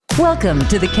Welcome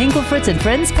to the Kankelfritz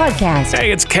Friends podcast.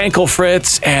 Hey, it's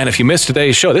Kankelfritz, and if you missed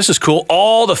today's show, this is cool.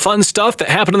 All the fun stuff that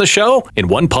happened on the show in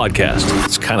one podcast.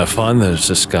 It's kind of fun. There's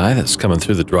this guy that's coming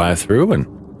through the drive-thru,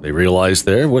 and they realize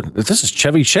this is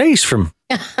Chevy Chase from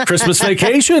Christmas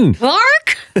Vacation.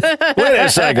 Mark? Wait a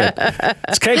second.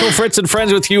 It's Kankelfritz and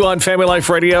Friends with you on Family Life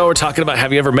Radio. We're talking about,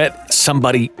 have you ever met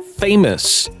somebody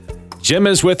famous? Jim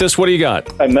is with us. What do you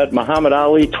got? I met Muhammad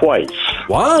Ali twice.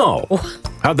 Wow.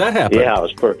 How'd that happen? Yeah, it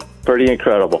was pretty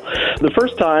incredible. The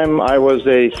first time I was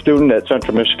a student at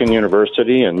Central Michigan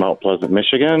University in Mount Pleasant,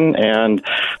 Michigan, and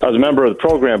I was a member of the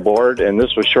program board, and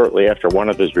this was shortly after one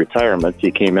of his retirements.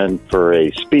 He came in for a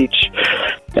speech,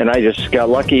 and I just got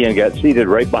lucky and got seated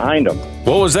right behind him.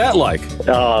 What was that like?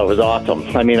 Oh, it was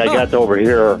awesome. I mean, I got to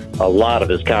overhear a lot of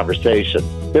his conversation.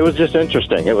 It was just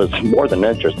interesting. It was more than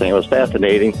interesting. It was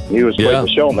fascinating. He was quite a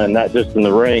showman, not just in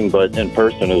the ring, but in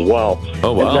person as well.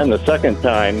 Oh, wow. And then the second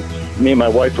time, me and my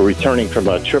wife were returning from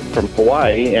a trip from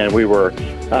Hawaii, and we were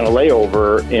on a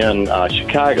layover in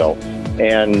Chicago.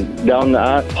 And down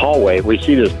the hallway, we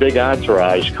see this big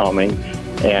entourage coming,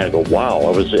 and I go, wow,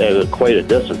 it was at quite a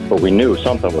distance, but we knew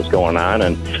something was going on.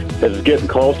 And as it's getting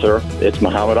closer, it's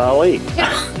Muhammad Ali.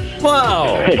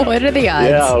 Wow. What are the odds?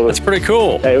 Yeah, that's pretty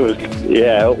cool.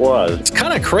 It was. It's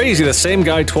kind of crazy, the same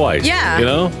guy twice. Yeah. You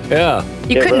know? Yeah.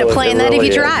 You couldn't have planned that if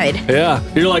you tried. Yeah.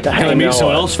 You're like, can I meet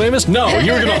someone else famous? No,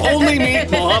 you're going to only meet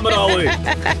Muhammad Ali.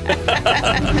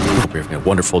 Hope you're having a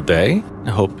wonderful day. I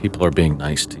hope people are being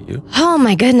nice to you. Oh,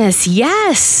 my goodness.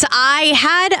 Yes. I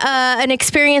had an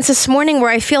experience this morning where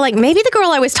I feel like maybe the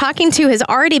girl I was talking to has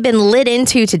already been lit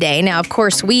into today. Now, of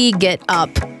course, we get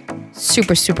up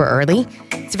super, super early.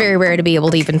 It's very rare to be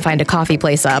able to even find a coffee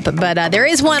place up, but there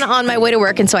is one on my way to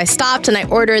work, and so I stopped and I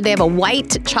ordered. They have a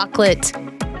white chocolate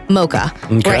mocha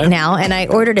right now, and I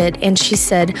ordered it, and she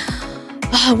said,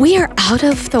 we are out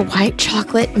of the white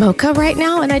chocolate mocha right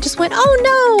now. And I just went,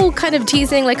 oh no, kind of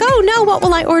teasing, like, oh no, what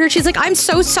will I order? She's like, I'm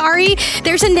so sorry.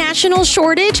 There's a national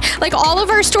shortage. Like, all of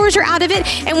our stores are out of it,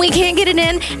 and we can't get it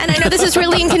in. And I know this is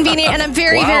really inconvenient, and I'm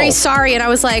very, very sorry. And I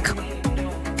was like,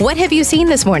 what have you seen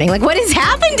this morning? Like, what has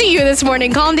happened to you this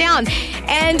morning? Calm down.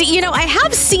 And, I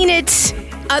have seen it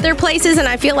other places, and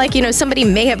I feel like, somebody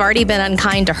may have already been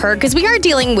unkind to her, because we are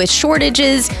dealing with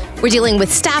shortages. We're dealing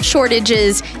with staff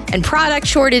shortages and product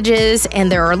shortages,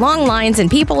 and there are long lines, and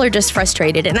people are just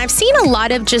frustrated. And I've seen a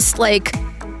lot of just, like,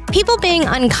 people being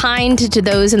unkind to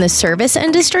those in the service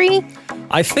industry.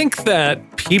 I think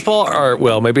that people are,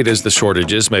 well, maybe it is the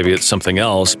shortages, maybe it's something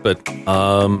else, but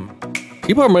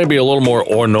people are maybe a little more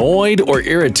annoyed or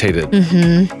irritated.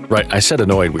 Mm-hmm. Right, I said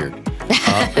annoyed weird.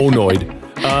 Annoyed.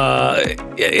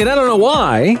 And I don't know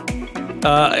why.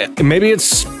 Maybe it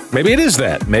is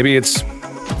that. Maybe it's,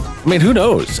 who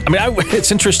knows?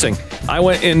 It's interesting. I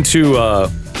went into, I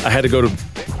had to go to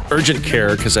urgent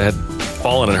care because I had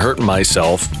fallen and hurt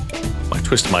myself. I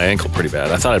twisted my ankle pretty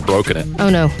bad. I thought I'd broken it. Oh,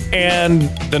 no. And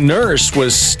the nurse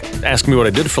was asking me what I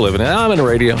did for a living. And I'm in the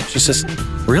radio. She says,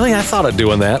 really? I thought of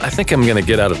doing that. I think I'm going to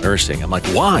get out of nursing. I'm like,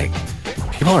 why?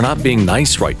 People are not being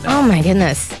nice right now. Oh, my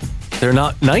goodness. They're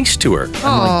not nice to her. I'm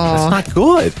like, that's not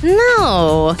good.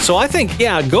 No. So I think,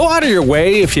 go out of your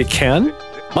way if you can.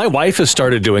 My wife has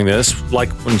started doing this.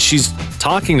 Like, when she's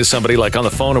talking to somebody, like on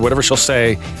the phone or whatever, she'll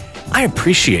say, I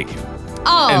appreciate you.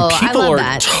 Oh, and people I love are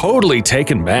that. totally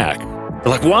taken back.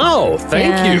 They're like, wow,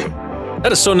 thank you.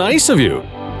 That is so nice of you.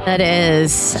 That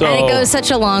is. And it goes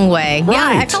such a long way. Right.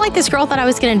 Yeah, I felt like this girl thought I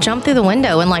was going to jump through the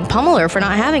window and like pummel her for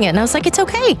not having it. And I was like, it's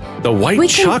okay. The white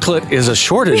chocolate is a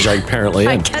shortage, apparently.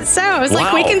 I guess so. I was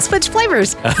like, we can switch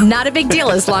flavors. Not a big deal.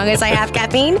 As long as I have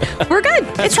caffeine, we're good.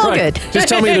 It's all good. Just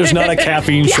tell me there's not a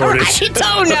caffeine shortage.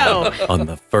 I don't know. On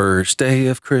the first day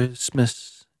of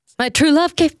Christmas, my true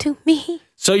love gave to me.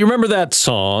 So you remember that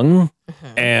song?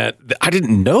 Mm-hmm. And I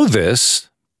didn't know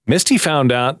this. Misty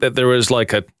found out that there was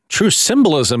like a true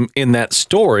symbolism in that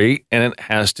story, and it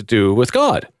has to do with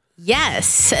God.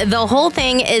 Yes. The whole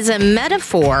thing is a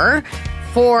metaphor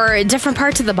for different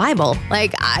parts of the Bible.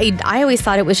 Like, I always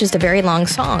thought it was just a very long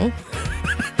song.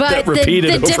 But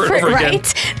the different,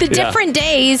 right? The different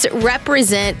days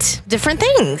represent different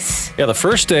things. Yeah, the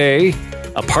first day,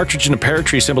 a partridge in a pear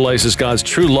tree symbolizes God's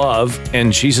true love,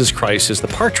 and Jesus Christ is the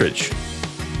partridge.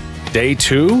 Day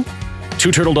 2,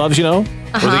 2 turtle doves, were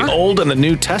the Old and the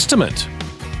New Testament.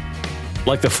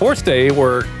 Like the 4th day,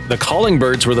 where the calling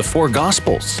birds were the 4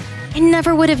 Gospels. I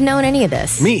never would have known any of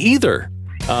this. Me either.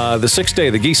 The 6th day,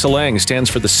 the Gisalang, stands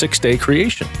for the 6th-day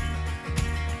creation.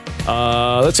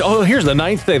 Here's the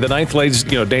 9th day. The 9th ladies,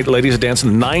 ladies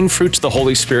dancing the 9 fruits of the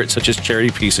Holy Spirit, such as charity,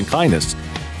 peace, and kindness.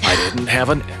 I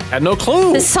had no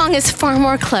clue. This song is far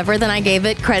more clever than I gave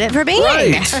it credit for being.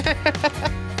 Right.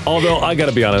 Although, I got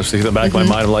to be honest, in the back of my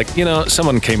mind, I'm like,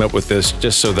 someone came up with this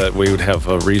just so that we would have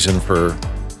a reason for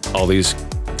all these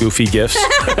goofy gifts.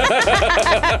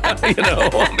 I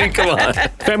mean, come on.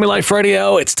 Family Life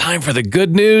Radio, it's time for the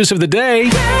good news of the day.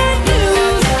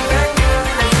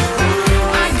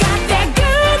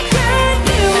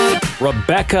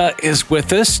 Rebecca is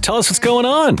with us. Tell us what's going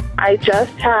on. I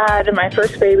just had my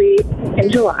first baby in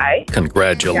July.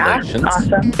 Congratulations. Yeah,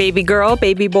 awesome. Baby girl,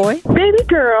 baby boy? Baby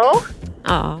girl.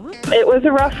 Aw. It was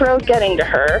a rough road getting to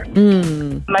her.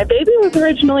 My baby was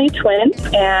originally twin,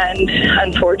 and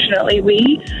unfortunately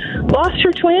we lost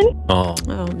her twin. Oh,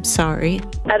 I'm sorry.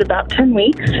 At about 10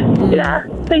 weeks. Yeah,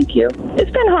 thank you.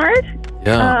 It's been hard.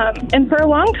 yeah. And for a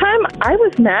long time, I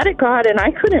was mad at God, and I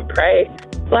couldn't pray.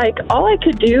 Like, all I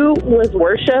could do was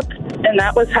worship, and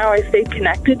that was how I stayed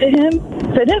connected to Him.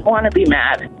 So I didn't want to be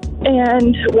mad.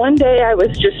 And one day I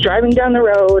was just driving down the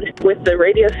road with the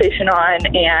radio station on,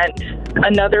 and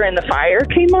Another in the Fire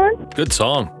came on. Good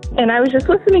song. And I was just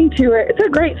listening to it. It's a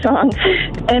great song.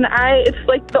 And it's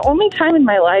like the only time in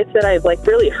my life that I've like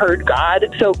really heard God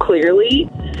so clearly.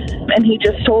 And He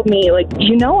just told me, like,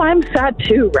 I'm sad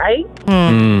too, right?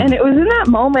 And it was in that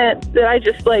moment that I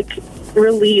just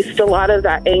released a lot of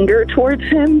that anger towards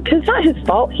Him, because it's not His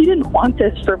fault. He didn't want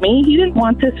this for me. He didn't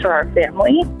want this for our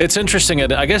family. It's interesting.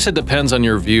 I guess it depends on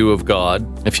your view of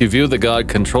God. If you view that God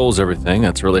controls everything,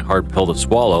 that's a really hard pill to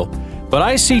swallow. But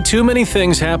I see too many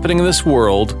things happening in this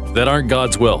world that aren't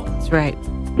God's will. That's right.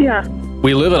 Yeah.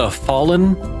 We live in a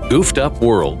fallen, goofed up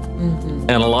world,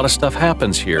 and a lot of stuff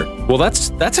happens here. Well,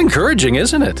 that's encouraging,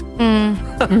 isn't it?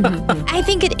 I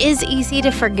think it is easy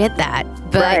to forget that,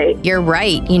 but Right. you're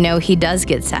right. He does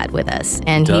get sad with us,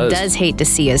 and he Does. does hate to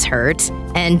see us hurt.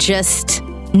 And just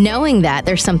knowing that,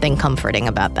 there's something comforting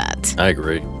about that. I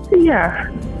agree. Yeah.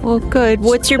 Well, good.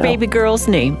 What's your baby girl's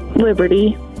name?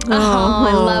 Liberty. Oh,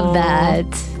 I love that.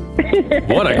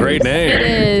 What a great It name.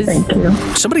 is. Thank you.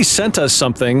 Somebody sent us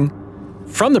something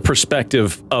from the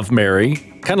perspective of Mary,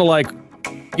 kind of like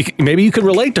maybe you could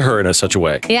relate to her in such a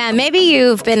way. Yeah, maybe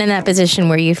you've been in that position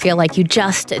where you feel like you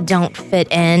just don't fit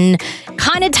in,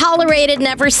 kind of tolerated,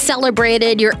 never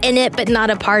celebrated. You're in it, but not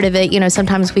a part of it.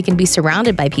 Sometimes we can be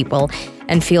surrounded by people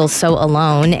and feel so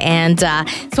alone. And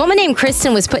this woman named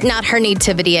Kristen was putting out her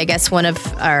nativity. I guess one of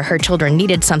her children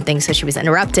needed something, so she was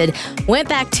interrupted, went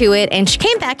back to it, and she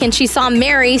came back and she saw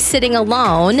Mary sitting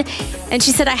alone. And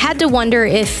she said, I had to wonder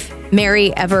if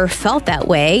Mary ever felt that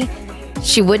way.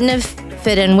 She wouldn't have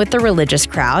fit in with the religious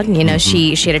crowd.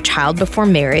 She had a child before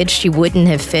marriage. She wouldn't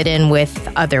have fit in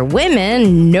with other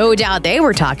women. No doubt they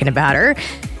were talking about her.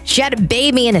 She had a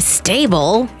baby in a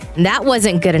stable. That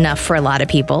wasn't good enough for a lot of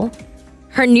people.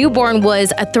 Her newborn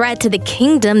was a threat to the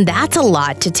kingdom. That's a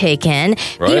lot to take in.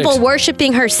 Right. People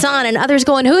worshiping her son and others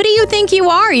going, who do you think you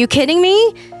are? Are you kidding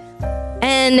me?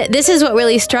 And this is what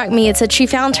really struck me. It's that she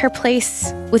found her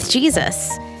place with Jesus.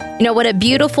 What a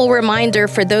beautiful reminder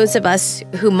for those of us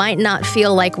who might not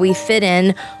feel like we fit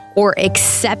in or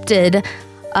accepted.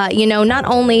 Not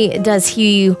only does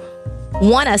He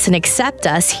want us and accept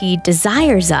us, He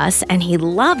desires us and He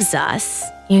loves us.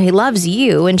 He loves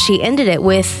you. And she ended it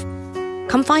with,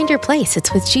 come find your place.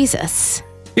 It's with Jesus.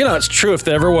 It's true. If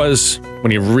there ever was,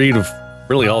 when you read of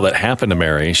really all that happened to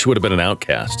Mary, she would have been an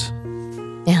outcast.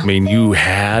 Yeah. I mean, you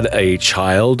had a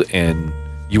child and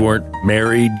you weren't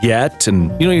married yet, and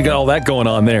you got all that going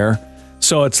on there.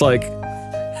 So it's like,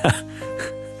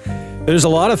 there's a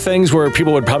lot of things where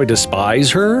people would probably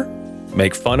despise her,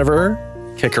 make fun of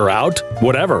her, kick her out,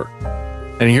 whatever.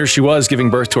 And here she was giving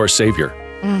birth to our Savior.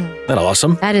 Isn't that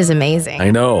awesome? That is amazing.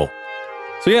 I know.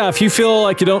 So yeah, if you feel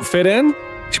like you don't fit in,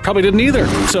 she probably didn't either.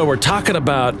 So we're talking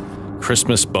about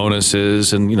Christmas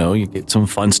bonuses and, you get some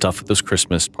fun stuff at those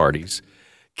Christmas parties.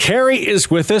 Carrie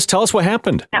is with us. Tell us what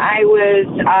happened. I was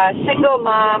a single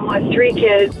mom with 3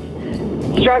 kids,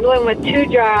 struggling with 2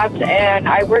 jobs, and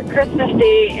I worked Christmas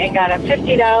Day and got a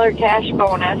 $50 cash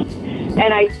bonus.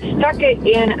 And I stuck it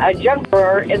in a junk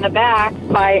drawer in the back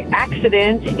by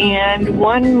accident, and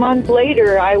 1 month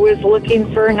later I was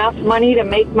looking for enough money to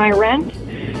make my rent.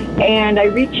 And I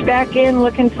reached back in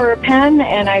looking for a pen,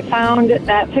 and I found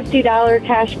that $50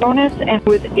 cash bonus and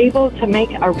was able to make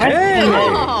a rent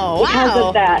payment because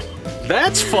of that.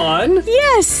 That's fun.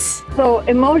 Yes. So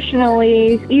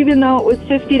emotionally, even though it was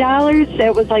 $50,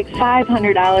 it was like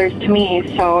 $500 to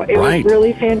me. So it Right. was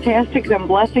really fantastic and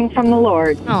blessing from the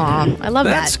Lord. Aw, I love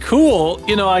That's that. cool.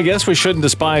 I guess we shouldn't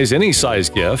despise any size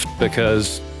gift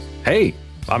because, hey,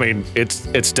 I mean,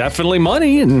 it's definitely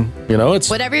money, and it's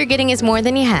Whatever you're getting is more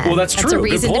than you had. well, that's true. That's a Good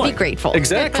reason to be point. grateful.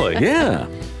 Exactly. Yeah,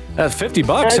 that $50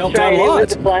 That's helped right. out a It lot.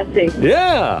 was a blessing.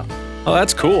 Yeah. Oh,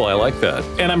 that's cool. I like that.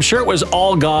 And I'm sure it was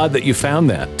all God that you found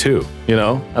that, too. You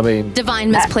know, I mean... Divine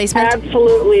misplacement.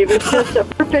 Absolutely. It was just a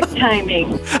perfect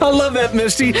timing. I love that,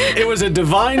 Misty. It was a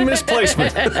divine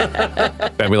misplacement.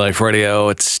 Family Life Radio,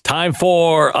 it's time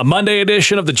for a Monday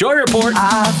edition of the Joy Report.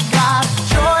 I've got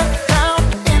joy down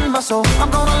in my soul. I'm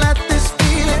gonna let this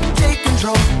feeling take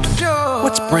control. Joy.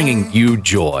 What's bringing you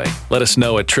joy? Let us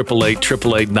know at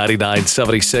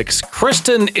 888-888-9976.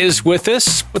 Kristen is with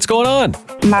us. What's going on?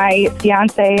 My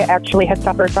fiance actually had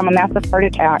suffered from a massive heart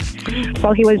attack.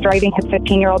 So he was driving his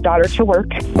 15-year-old daughter to work.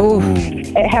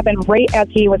 It happened right as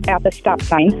he was at the stop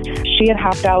sign. She had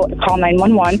hopped out to call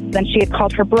 911. Then she had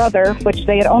called her brother, which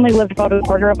they had only lived about a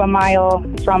quarter of a mile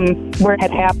from where it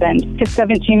had happened. His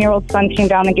 17-year-old son came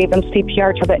down and gave him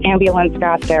CPR till the ambulance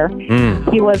got there.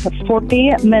 He was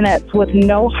 40 minutes with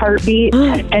no heartbeat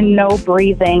and no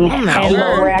breathing. And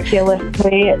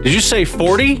miraculously... Did you say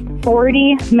 40?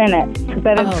 40 minutes.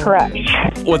 That is correct.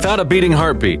 Without a beating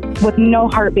heartbeat? With no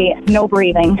heartbeat, no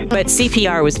breathing. But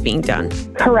CPR was being done.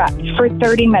 Correct. For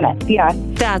 30 minutes, yes.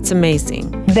 That's amazing.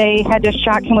 They had to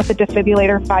shock him with a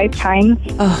defibrillator 5 times.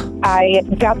 I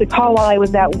got the call while I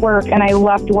was at work, and I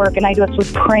left work, and I just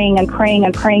was praying and praying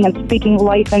and praying and speaking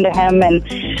life into him. And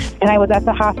I was at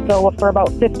the hospital for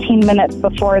about 15 minutes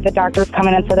before the doctors come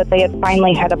in and said that they had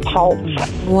finally had a pulse.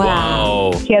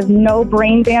 Wow. He has no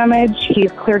brain damage.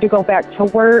 He's clear to go back to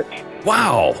work.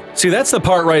 Wow. See, that's the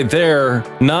part right there,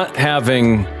 not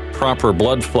having proper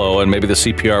blood flow, and maybe the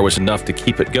CPR was enough to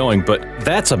keep it going, but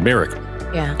that's a miracle.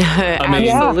 Yeah. I mean,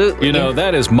 Absolutely. you know,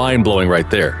 that is mind-blowing right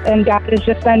there. And God has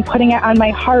just been putting it on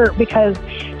my heart because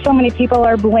so many people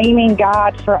are blaming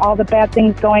God for all the bad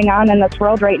things going on in this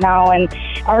world right now. And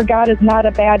our God is not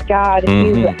a bad God.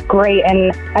 He's great.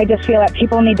 And I just feel that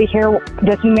people need to hear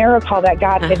this miracle that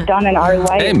God has done in our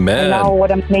life. Amen. And know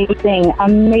what amazing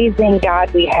God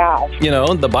we have. You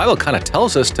know, the Bible kind of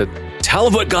tells us to tell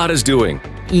of what God is doing.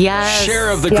 Yes. Share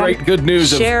of the great good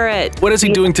news. Share it. What is he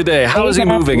doing today? How is he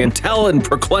moving? And tell and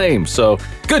proclaim. So,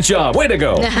 good job. Way to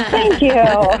go. Thank you.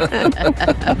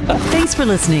 Thanks for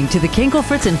listening to the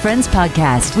Kankelfritz and Friends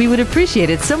podcast. We would appreciate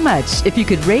it so much if you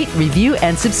could rate, review,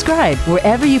 and subscribe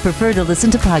wherever you prefer to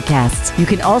listen to podcasts. You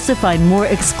can also find more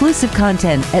exclusive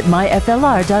content at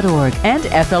myflr.org and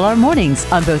FLR Mornings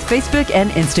on both Facebook and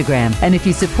Instagram. And if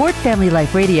you support Family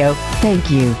Life Radio,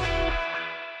 thank you.